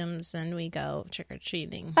costumes, and we go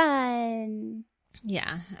trick-or-treating. Fun.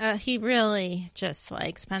 Yeah, he really just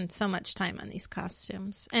spends so much time on these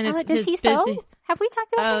costumes, and it's does he sew? Have we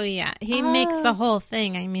talked about? Oh yeah, he makes the whole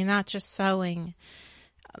thing. I mean, not just sewing.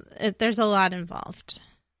 There's a lot involved,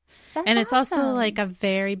 and it's also a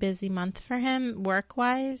very busy month for him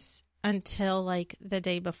work-wise until the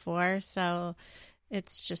day before. So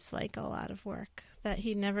it's just a lot of work that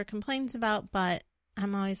he never complains about. But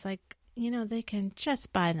I'm always they can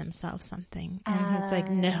just buy themselves something. And he's like,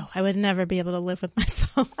 no, I would never be able to live with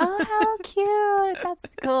myself. Oh, how cute. That's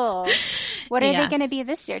cool. What are they going to be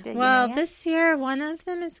this year? This year, one of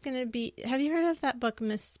them is going to be, have you heard of that book,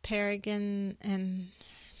 Miss Peregrine? And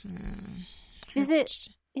is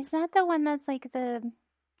that the one that's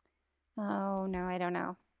oh, no, I don't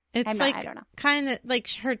know. It's I don't know. Kind of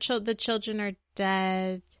the children are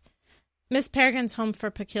dead. Miss Peregrine's Home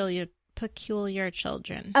for Peculiar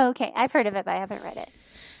Children. Oh, okay. I've heard of it, but I haven't read it.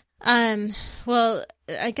 Well,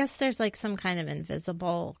 I guess there's some kind of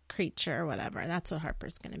invisible creature or whatever. That's what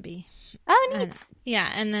Harper's going to be. Oh, neat.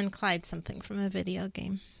 And then Clyde's something from a video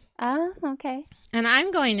game. Oh, okay. And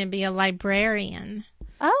I'm going to be a librarian.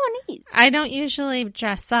 Oh, neat. I don't usually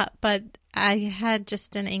dress up, but I had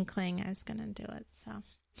just an inkling I was going to do it, so.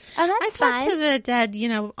 Oh, that's fun. I talk to the dead,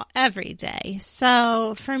 every day.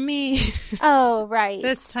 So for me, oh, right.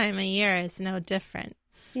 This time of year is no different.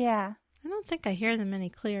 Yeah. I don't think I hear them any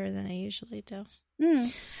clearer than I usually do.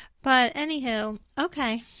 But anywho,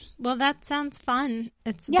 okay. Well, that sounds fun.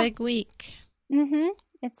 It's a big week.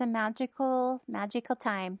 It's a magical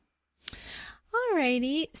time.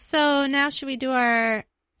 Alrighty. So now should we do our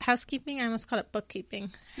housekeeping? I almost called it bookkeeping.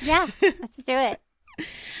 Yeah, let's do it.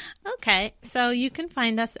 Okay, so you can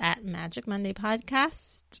find us at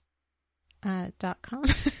magicmondaypodcast.com.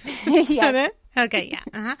 Yes. Okay,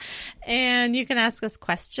 yeah. And you can ask us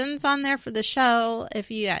questions on there for the show. If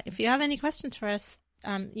you have any questions for us,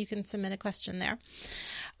 you can submit a question there.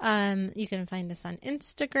 You can find us on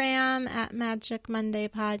Instagram at Magic Monday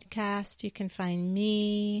Podcast. You can find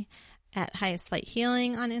me at Highest Light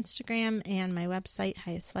Healing on Instagram and my website,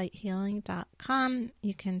 highestlighthealing.com.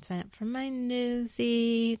 You can sign up for my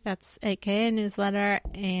newsy, that's aka newsletter,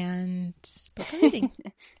 and book a reading.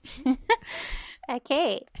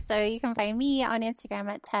 Okay, so you can find me on Instagram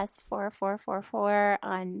at Tess4444,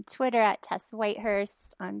 on Twitter at Tess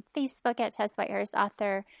Whitehurst, on Facebook at Tess Whitehurst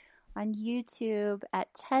Author, on YouTube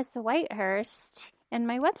at Tess Whitehurst, And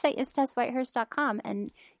my website is tesswhitehurst.com,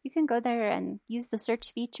 and you can go there and use the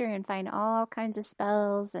search feature and find all kinds of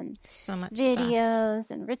spells and so much videos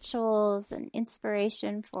stuff. and rituals and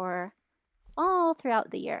inspiration for all throughout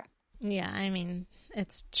the year. Yeah, I mean,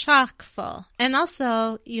 it's chock full. And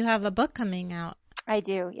also, you have a book coming out. I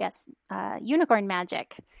do, yes. Unicorn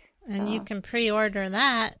Magic. And you can pre-order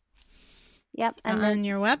that. Yep. And on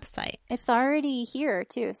your website. It's already here,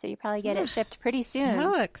 too, so you probably get it shipped pretty soon.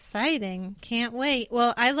 So exciting. Can't wait.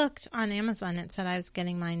 Well, I looked on Amazon. It said I was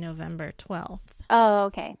getting mine November 12th. Oh,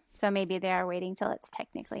 okay. So maybe they are waiting till it's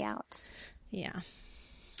technically out. Yeah.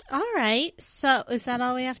 All right. So is that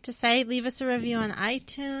all we have to say? Leave us a review on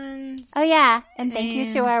iTunes. Oh, yeah. And thank you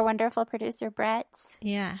to our wonderful producer, Brett.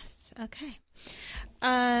 Yes. Okay.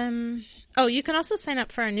 You can also sign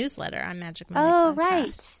up for our newsletter on Magic Monday Podcast.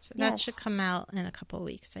 Right. That yes. should come out in a couple of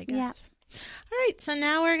weeks, I guess. Yep. All right. So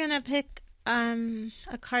now we're going to pick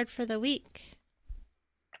a card for the week.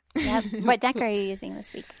 Yep. What deck are you using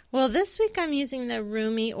this week? Well, this week I'm using the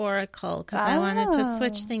Rumi Oracle because I wanted to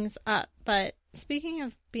switch things up. But speaking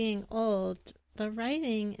of being old, the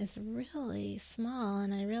writing is really small,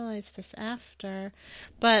 and I realized this after.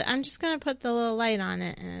 But I'm just going to put the little light on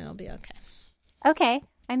it, and it'll be okay. Okay.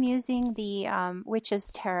 I'm using the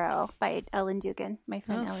Witch's Tarot by Ellen Dugan, my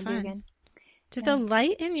friend Ellen fun. Dugan. Did the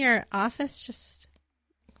light in your office just...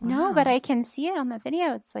 Wow. No, but I can see it on the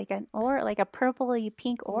video. It's like an aura, like a purpley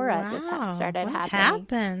pink aura just started what happening.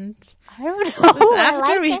 Happened? I don't know. This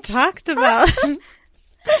after we talked about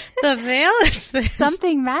the veil is there.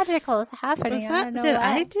 Something magical is happening. I don't know did what.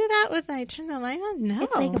 I do that when I turned the light on? No.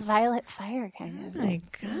 It's like violet fire kind of. Oh my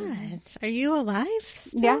God. Are you alive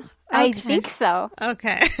still? Yeah, okay. I think so.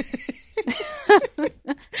 Okay.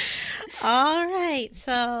 All right.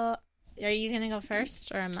 So are you going to go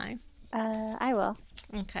first or am I? I will.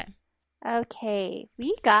 Okay.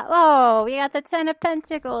 We got the 10 of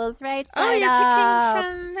Pentacles right side you're picking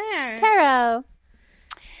from there. Tarot.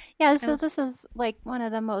 Yeah, so this is like one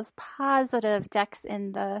of the most positive decks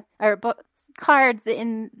cards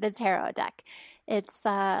in the tarot deck. It's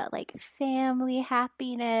like family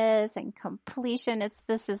happiness and completion.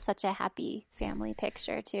 This is such a happy family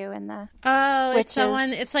picture too in the it's the one.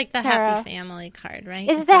 It's like the tarot. happy family card, right?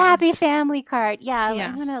 It's the happy family card. Yeah, Yeah.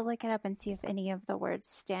 I'm gonna look it up and see if any of the words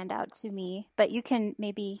stand out to me. But you can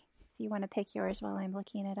maybe if you want to pick yours while I'm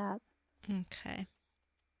looking it up. Okay.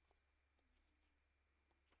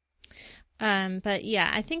 But yeah,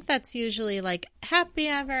 I think that's usually like happy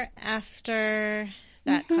ever after.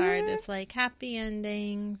 That card is like happy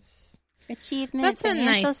endings, achievement, that's a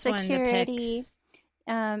financial nice security,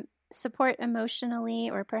 support emotionally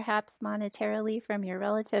or perhaps monetarily from your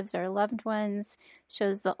relatives or loved ones,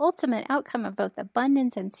 shows the ultimate outcome of both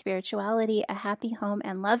abundance and spirituality, a happy home,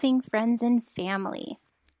 and loving friends and family.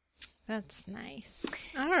 That's nice.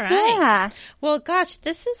 All right. Yeah. Well, gosh,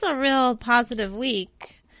 this is a real positive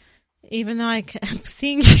week, even though I'm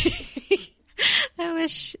seeing I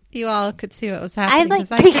wish you all could see what was happening. I like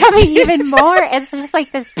becoming even more. It's just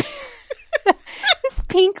like this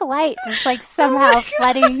pink light just like somehow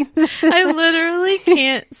flooding. I literally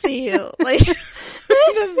can't see you. Like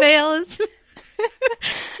the veil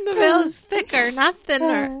is thicker, not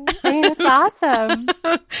thinner. It's awesome.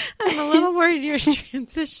 I'm a little worried you're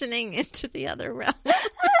transitioning into the other realm.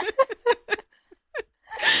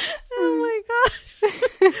 Oh my gosh.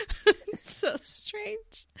 It's so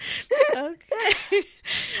strange. Okay.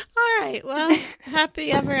 All right. Well,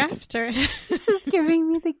 happy ever after. This is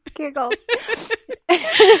giving me the giggles.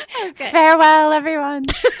 Okay. Farewell, everyone.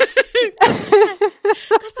 Goodbye.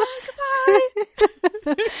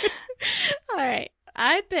 All right.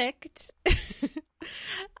 I picked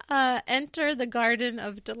Enter the Garden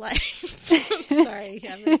of Delights. I'm sorry,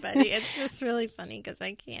 everybody. It's just really funny because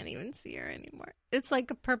I can't even see her anymore. It's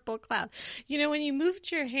like a purple cloud. You know, when you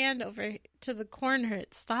moved your hand over to the corner,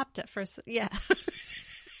 it stopped at first. Yeah.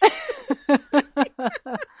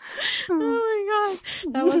 Oh my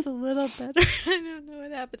God. That was a little better. I don't know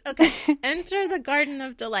what happened. Okay. Enter the Garden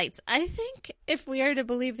of Delights. I think if we are to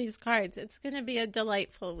believe these cards, it's going to be a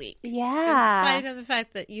delightful week. Yeah. In spite of the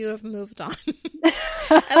fact that you have moved on.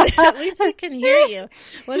 At least we can hear you.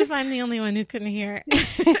 What if I'm the only one who couldn't hear?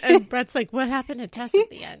 And Brett's like, what happened to Tess at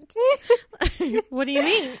the end? What do you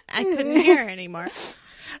mean? I couldn't hear her anymore.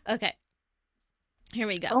 Okay. Here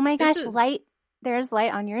we go. Oh my gosh, light. There's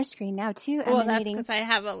light on your screen now too. Well, that's because I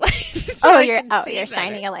have a light. So you're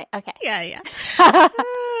shining a light. Okay. Yeah.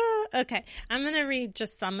 Okay. I'm going to read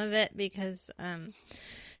just some of it because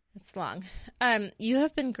it's long. You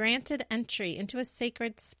have been granted entry into a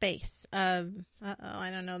sacred space of, I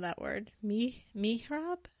don't know that word.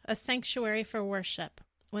 Mihrab? A sanctuary for worship.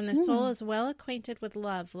 When the soul is well acquainted with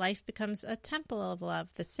love, life becomes a temple of love,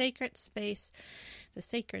 the sacred space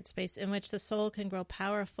in which the soul can grow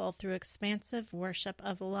powerful through expansive worship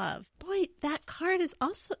of love. Boy, that card is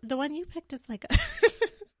also, the one you picked is like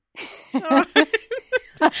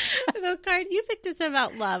the card you picked is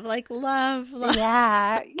about love, like love.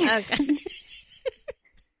 Yeah. Okay.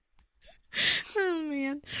 Oh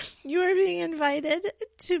man, you are being invited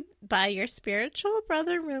by your spiritual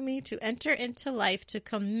brother Rumi to enter into life, to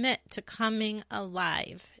commit to coming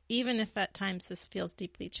alive, even if at times this feels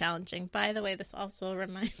deeply challenging. By the way, this also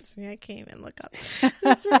reminds me, I can't even look up.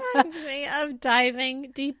 This reminds me of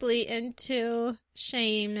diving deeply into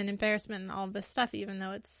shame and embarrassment and all this stuff, even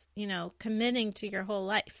though it's, committing to your whole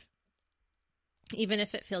life, even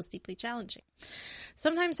if it feels deeply challenging.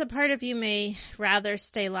 Sometimes a part of you may rather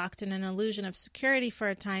stay locked in an illusion of security for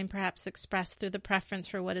a time, perhaps expressed through the preference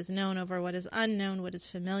for what is known over what is unknown, what is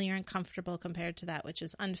familiar and comfortable compared to that which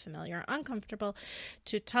is unfamiliar or uncomfortable.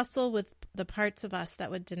 To tussle with the parts of us that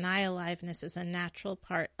would deny aliveness is a natural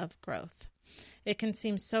part of growth. It can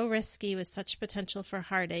seem so risky with such potential for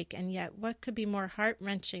heartache, and yet what could be more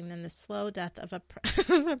heart-wrenching than the slow death of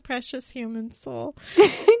a precious human soul?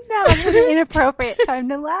 That was an inappropriate time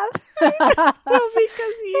to laugh. Well,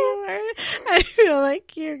 because I feel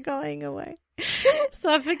like you're going away.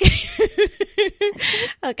 Suffocate.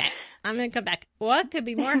 Okay, I'm going to come back. What could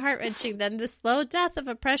be more heart-wrenching than the slow death of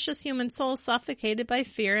a precious human soul suffocated by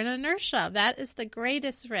fear and inertia? That is the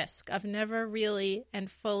greatest risk of never really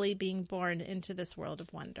and fully being born into this world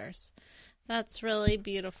of wonders. That's really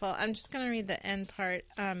beautiful. I'm just going to read the end part.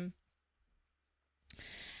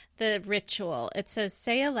 The ritual. It says,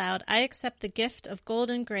 say aloud, I accept the gift of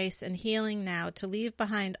golden grace and healing now, to leave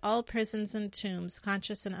behind all prisons and tombs,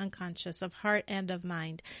 conscious and unconscious, of heart and of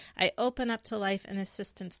mind. I open up to life and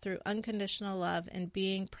assistance through unconditional love and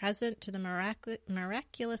being present to the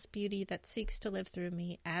miraculous beauty that seeks to live through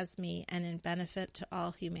me, as me, and in benefit to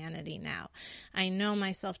all humanity now. I know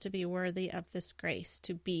myself to be worthy of this grace,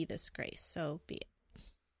 to be this grace, so be it.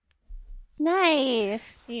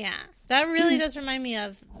 Nice. Yeah, that really does remind me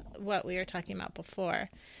of what we were talking about before,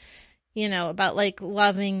 about like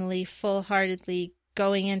lovingly, full-heartedly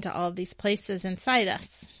going into all these places inside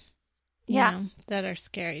us, that are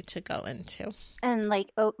scary to go into. And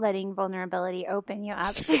like letting vulnerability open you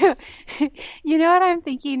up to, you know what I'm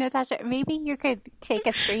thinking, Natasha? Maybe you could take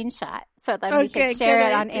a screenshot so that we could share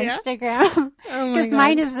it on Instagram. Oh my God.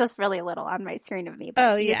 Mine is just really little on my screen of me,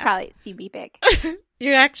 but you probably see me big.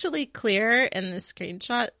 You're actually clearer in the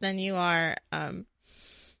screenshot than you are. Can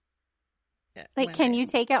you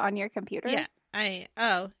take it on your computer? Yeah. I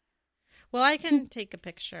can take a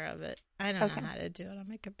picture of it. I don't know how to do it on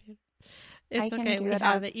my computer. It's okay. We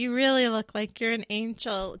have it. You really look like you're an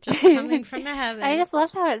angel just coming from the heavens. I just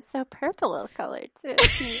love how it's so purple colored too.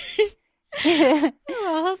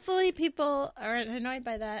 Well, hopefully people aren't annoyed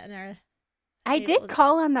by that and are. I did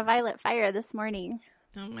call on the violet fire this morning.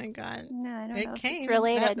 Oh my God. No, I don't know if came. it's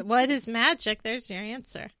related. What is magic? There's your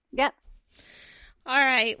answer. Yep. All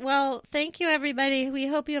right. Well, thank you, everybody. We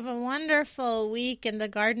hope you have a wonderful week in the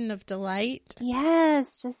Garden of Delight.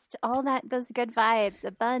 Yes, just all those good vibes,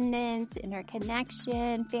 abundance,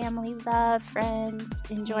 interconnection, family love, friends.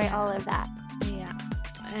 Enjoy all of that. Yeah.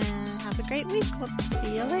 And have a great week. We'll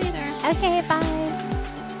see you later. Okay, bye.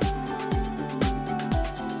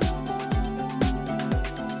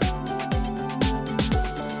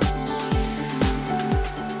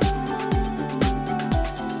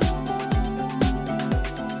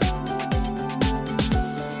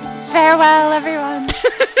 Farewell, everyone.